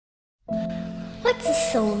What's a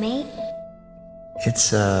soulmate?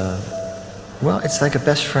 Well, it's like a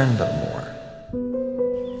best friend, but more.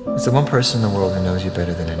 It's the one person in the world who knows you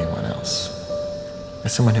better than anyone else.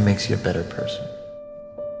 It's someone who makes you a better person.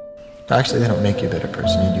 Actually, they don't make you a better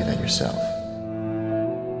person, you do that yourself.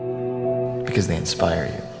 Because they inspire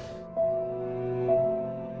you.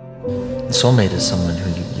 The soulmate is someone who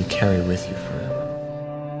you carry with you forever.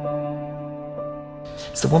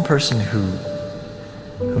 It's the one person who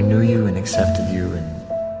knew you and accepted you and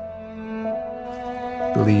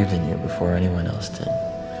believed in you before anyone else did,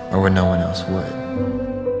 or when no one else would.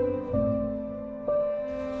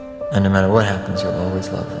 And no matter what happens, you'll always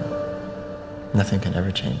love them. Nothing can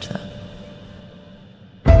ever change that.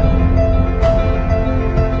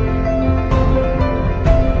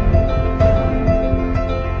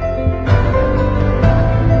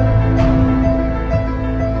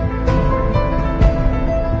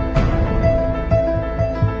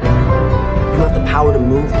 You have the power to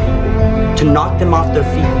move people, to knock them off their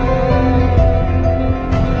feet.